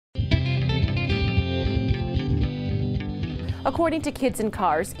According to Kids in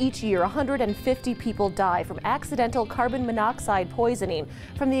Cars, each year 150 people die from accidental carbon monoxide poisoning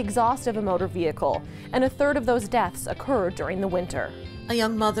from the exhaust of a motor vehicle, and a third of those deaths occur during the winter. A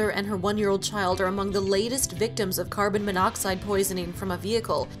young mother and her 1-year-old child are among the latest victims of carbon monoxide poisoning from a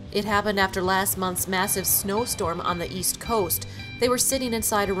vehicle. It happened after last month's massive snowstorm on the East Coast. They were sitting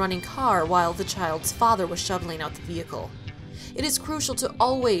inside a running car while the child's father was shoveling out the vehicle. It is crucial to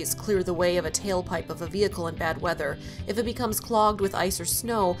always clear the way of a tailpipe of a vehicle in bad weather. If it becomes clogged with ice or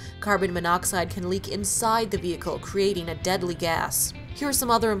snow, carbon monoxide can leak inside the vehicle, creating a deadly gas. Here are some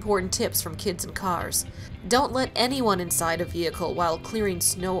other important tips from Kids in Cars. Don't let anyone inside a vehicle while clearing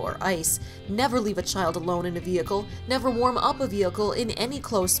snow or ice. Never leave a child alone in a vehicle. Never warm up a vehicle in any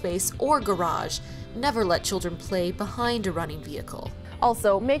closed space or garage. Never let children play behind a running vehicle.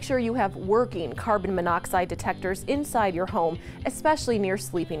 Also, make sure you have working carbon monoxide detectors inside your home, especially near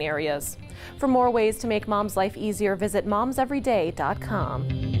sleeping areas. For more ways to make mom's life easier, visit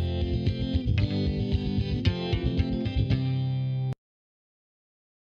MomsEveryday.com.